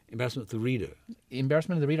 Embarrassment of the reader.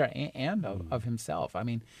 Embarrassment of the reader and of himself. I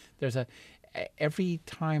mean, every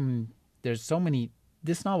time there's so many,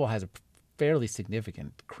 this novel has a fairly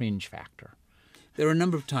significant cringe factor. There are a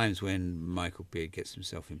number of times when Michael Beard gets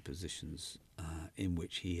himself in positions in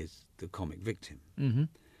which he is the comic victim. Mm-hmm.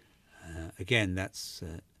 Again, that's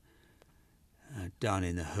done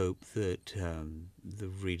in the hope that the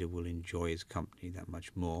reader will enjoy his company that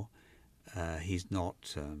much more. He's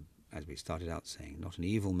not, as we started out saying, not an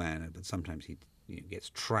evil man, but sometimes he gets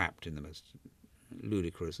trapped in the most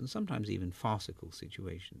ludicrous and sometimes even farcical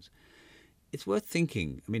situations. It's worth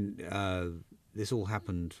thinking. I mean, this all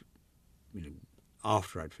happened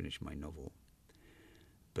after I'd finished my novel.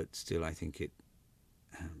 but still I think it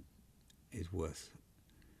is worth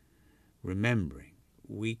remembering.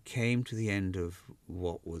 We came to the end of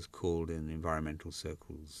what was called in environmental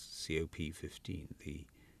circles COP15, the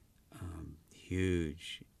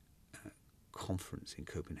huge conference in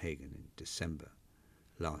Copenhagen in December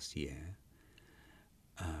last year,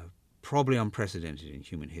 probably unprecedented in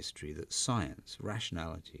human history, that science,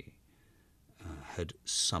 rationality, had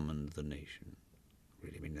summoned the nation.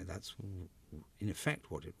 Really, I mean, that's in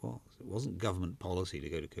effect what it was. It wasn't government policy to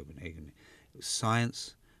go to Copenhagen. It was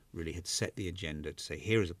science really had set the agenda to say,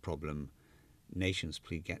 here is a problem, nations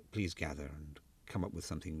please gather and come up with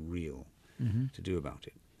something real to do about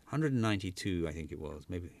it. 192, I think it was,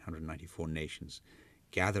 maybe 194 nations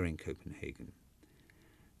gather in Copenhagen.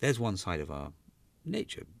 There's one side of our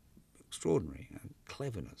nature, extraordinary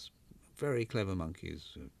cleverness. Very clever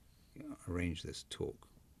monkeys arrange this talk,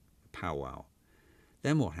 powwow.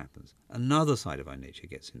 Then what happens? Another side of our nature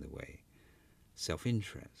gets in the way.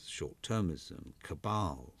 Self-interest, short-termism,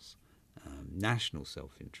 cabals, national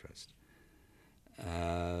self-interest.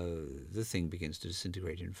 The thing begins to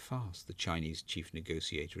disintegrate in fast. The Chinese chief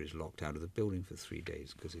negotiator is locked out of the building for 3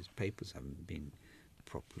 days because his papers haven't been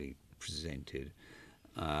properly presented.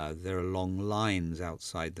 There are long lines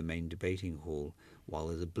outside the main debating hall while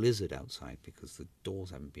there's a blizzard outside because the doors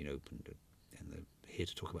haven't been opened, and they're here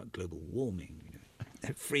to talk about global warming. You know,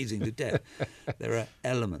 they're freezing to death. There are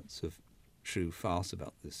elements of true farce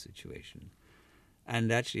about this situation.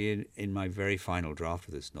 And actually, in my very final draft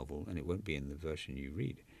of this novel, and it won't be in the version you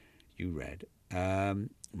read,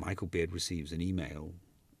 Michael Beard receives an email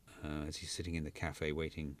as he's sitting in the cafe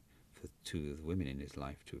waiting for two of the women in his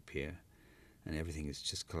life to appear, and everything is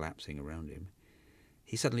just collapsing around him.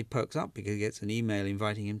 He suddenly perks up because he gets an email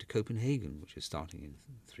inviting him to Copenhagen, which is starting in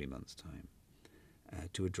 3 months' time,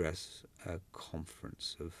 to address a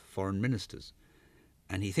conference of foreign ministers.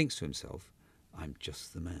 And he thinks to himself, I'm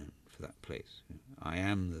just the man for that place. I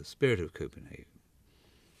am the spirit of Copenhagen.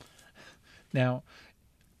 Now,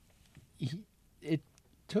 it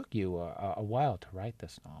took you a while to write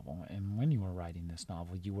this novel, and when you were writing this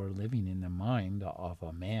novel, you were living in the mind of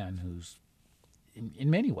a man who's, in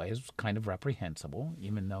many ways, kind of reprehensible,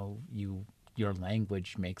 even though your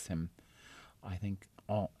language makes him, I think,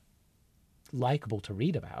 likable to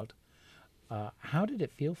read about. How did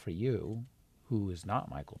it feel for you, who is not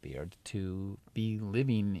Michael Beard, to be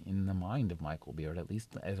living in the mind of Michael Beard, at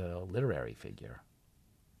least as a literary figure?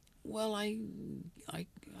 Well, I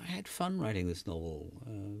had fun writing this novel.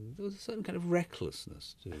 There was a certain kind of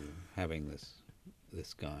recklessness to having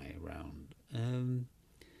this guy around, and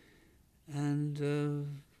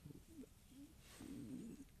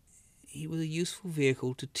he was a useful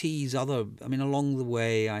vehicle to tease other. I mean, along the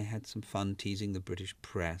way, I had some fun teasing the British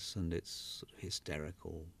press and its sort of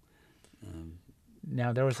hysterical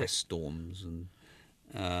now there was press storms, and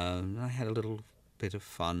I had a little bit of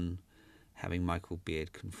fun having Michael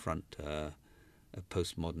Beard confront a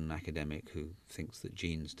postmodern academic who thinks that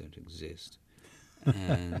genes don't exist,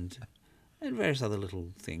 and various other little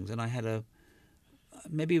things. And I had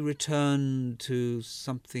maybe a return to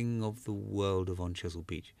something of the world of On Chesil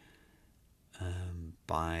Beach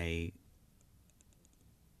by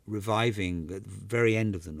reviving, at the very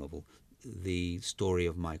end of the novel, the story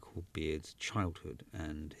of Michael Beard's childhood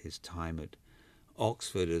and his time at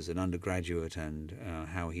Oxford as an undergraduate, and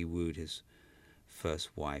how he wooed his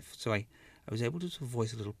first wife. So I was able to sort of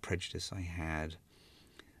voice a little prejudice I had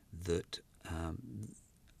that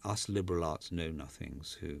us liberal arts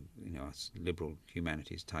know-nothings, who, us liberal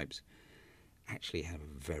humanities types, actually have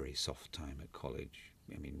a very soft time at college.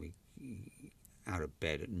 I mean, we out of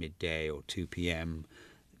bed at midday or 2 p.m.,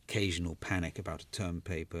 occasional panic about a term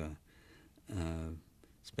paper,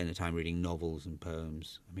 spend the time reading novels and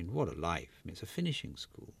poems. I mean, what a life. I mean, it's a finishing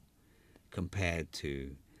school compared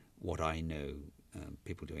to what I know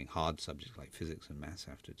people doing hard subjects like physics and maths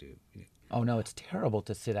have to do. Oh, no, it's terrible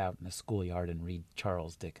to sit out in the schoolyard and read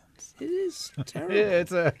Charles Dickens. It is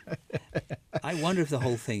terrible. I wonder if the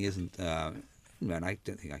whole thing isn't... and I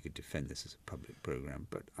don't think I could defend this as a public program,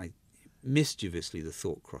 but mischievously the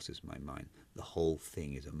thought crosses my mind. The whole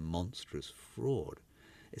thing is a monstrous fraud,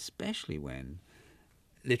 especially when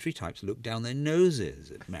literary types look down their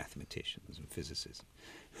noses at mathematicians and physicists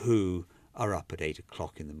who are up at 8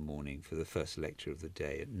 o'clock in the morning for the first lecture of the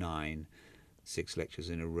day, at 9, 6 lectures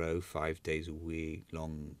in a row, 5 days a week,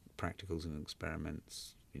 long practicals and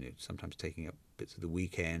experiments, sometimes taking up bits of the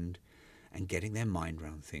weekend, and getting their mind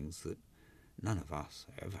around things that none of us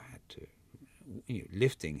ever had to.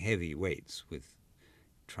 Lifting heavy weights with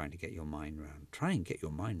trying to get your mind around. Try and get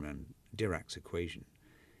your mind around Dirac's equation.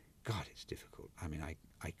 God, it's difficult. I mean,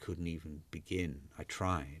 I couldn't even begin. I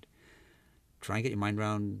tried. Try and get your mind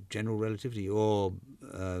around general relativity or,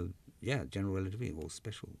 general relativity or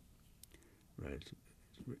special relativity,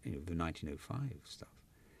 the 1905 stuff.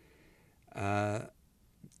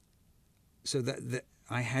 So that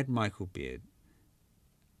I had Michael Beard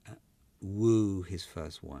woo his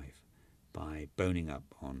first wife by boning up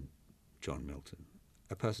on John Milton,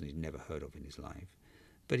 a person he'd never heard of in his life,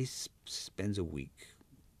 but he spends a week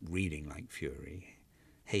reading like fury,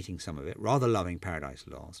 hating some of it, rather loving Paradise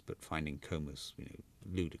Lost, but finding Comus,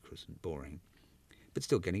 ludicrous and boring, but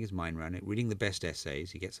still getting his mind around it, reading the best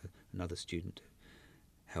essays. He gets another student to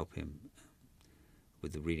help him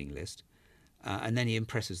with the reading list, and then he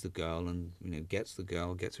impresses the girl and gets the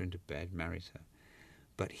girl, gets her into bed, marries her.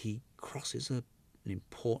 But he crosses an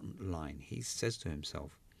important line. He says to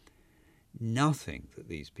himself, nothing that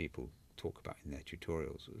these people talk about in their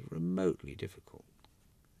tutorials was remotely difficult.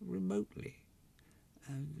 Remotely.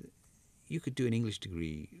 You could do an English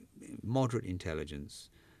degree, moderate intelligence,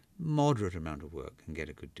 moderate amount of work, and get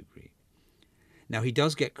a good degree. Now, he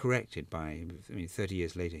does get corrected by, 30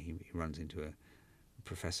 years later, he runs into a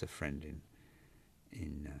professor friend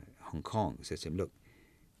in Hong Kong who says to him, look,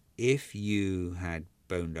 if you had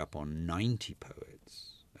boned up on 90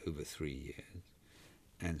 poets over 3 years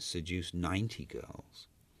and seduced 90 girls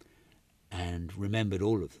and remembered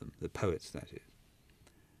all of them, the poets that is,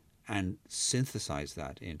 and synthesized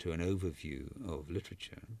that into an overview of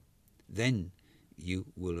literature, then you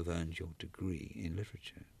will have earned your degree in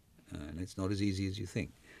literature. And it's not as easy as you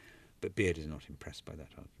think. But Beard is not impressed by that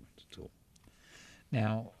argument at all.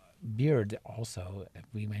 Now, Beard also,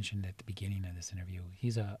 we mentioned at the beginning of this interview,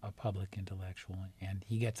 he's a public intellectual, and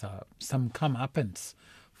he gets some comeuppance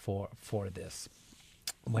for this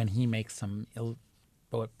when he makes some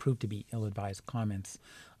what proved to be ill-advised comments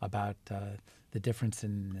about the difference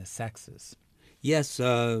in the sexes. Yes,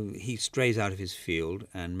 he strays out of his field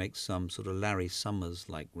and makes some sort of Larry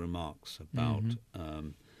Summers-like remarks about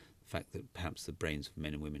the fact that perhaps the brains of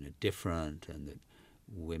men and women are different, and that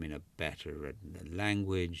women are better at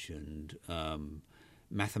language and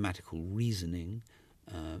mathematical reasoning.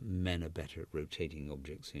 Men are better at rotating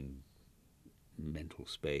objects in mental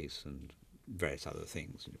space and various other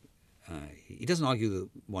things. He doesn't argue that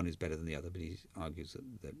one is better than the other, but he argues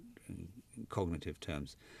that in cognitive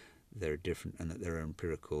terms they're different, and that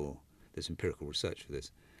there's empirical research for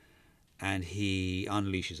this. And he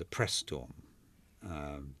unleashes a press storm.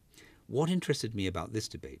 What interested me about this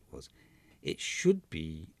debate was it should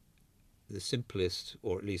be the simplest,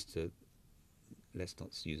 or at least let's not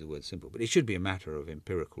use the word simple, but it should be a matter of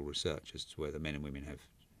empirical research as to whether men and women have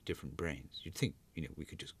different brains. You'd think, we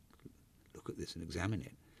could just look at this and examine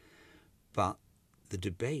it. But the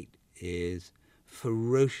debate is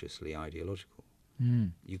ferociously ideological.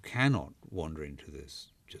 You cannot wander into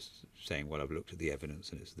this just saying, well, I've looked at the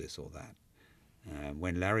evidence and it's this or that.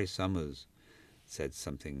 When Larry Summers said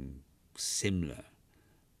something similar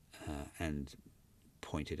and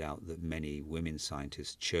pointed out that many women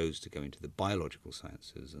scientists chose to go into the biological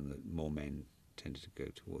sciences and that more men tended to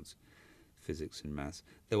go towards physics and maths,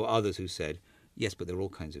 there were others who said, yes, but there are all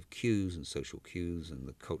kinds of cues and social cues and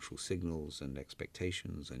the cultural signals and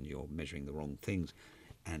expectations, and you're measuring the wrong things.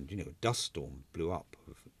 And, a dust storm blew up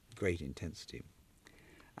of great intensity.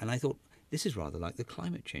 And I thought, this is rather like the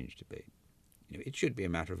climate change debate. It should be a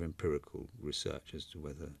matter of empirical research as to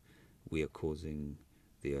whether we are causing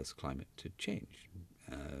the Earth's climate to change.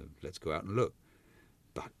 Let's go out and look.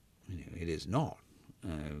 But, it is not.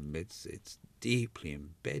 It's deeply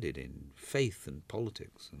embedded in faith and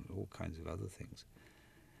politics and all kinds of other things.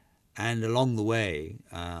 And along the way,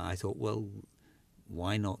 I thought, well,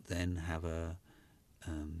 why not then have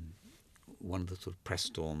one of the sort of press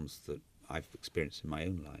storms that I've experienced in my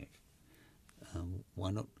own life?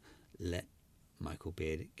 Why not let Michael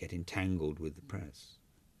Beard get entangled with the press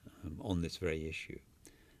on this very issue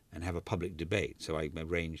and have a public debate? So I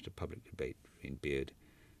arranged a public debate between Beard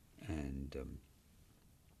and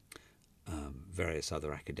various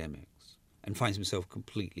other academics, and finds himself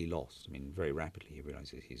completely lost. Very rapidly he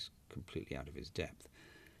realizes he's completely out of his depth.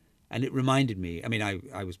 And it reminded me,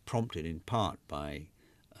 I was prompted in part by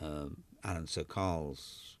Alan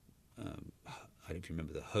Sokal's, I don't know if you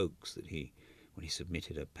remember the hoax that when he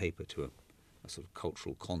submitted a paper to a sort of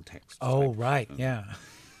cultural context. Oh, right, yeah.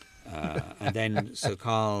 And then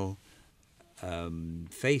Sokal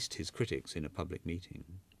faced his critics in a public meeting,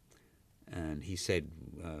 and he said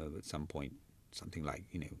at some point something like,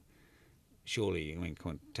 surely,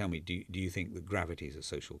 come on, tell me, do you think that gravity is a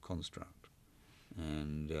social construct?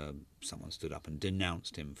 And someone stood up and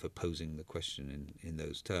denounced him for posing the question in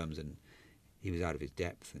those terms, and he was out of his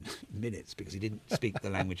depth in minutes because he didn't speak the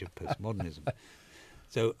language of postmodernism.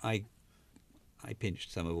 So I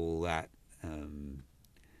pinched some of all that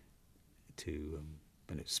to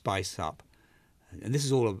spice up. And this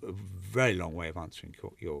is all a very long way of answering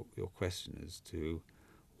your question as to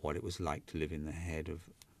what it was like to live in the head of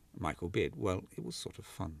Michael Beard. Well, it was sort of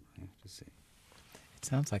fun, I have to say. It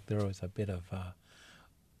sounds like there was a bit of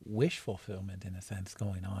wish fulfillment, in a sense,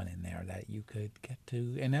 going on in there that you could get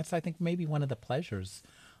to. And that's, I think, maybe one of the pleasures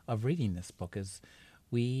of reading this book is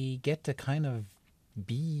we get to kind of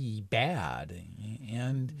be bad.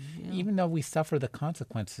 And even though we suffer the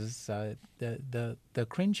consequences, the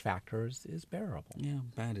cringe factor is bearable. Yeah,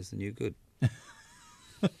 bad is the new good.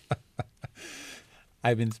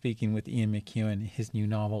 I've been speaking with Ian McEwan. His new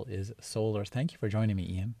novel is Solars. Thank you for joining me,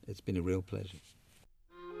 Ian. It's been a real pleasure.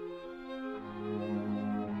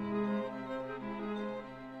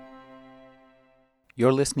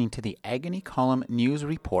 You're listening to the Agony Column News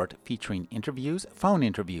Report, featuring interviews, phone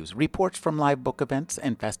interviews, reports from live book events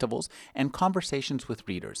and festivals, and conversations with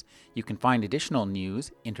readers. You can find additional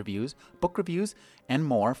news, interviews, book reviews, and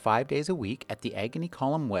more 5 days a week at the Agony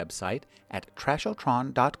Column website at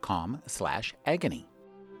trashotron.com/agony.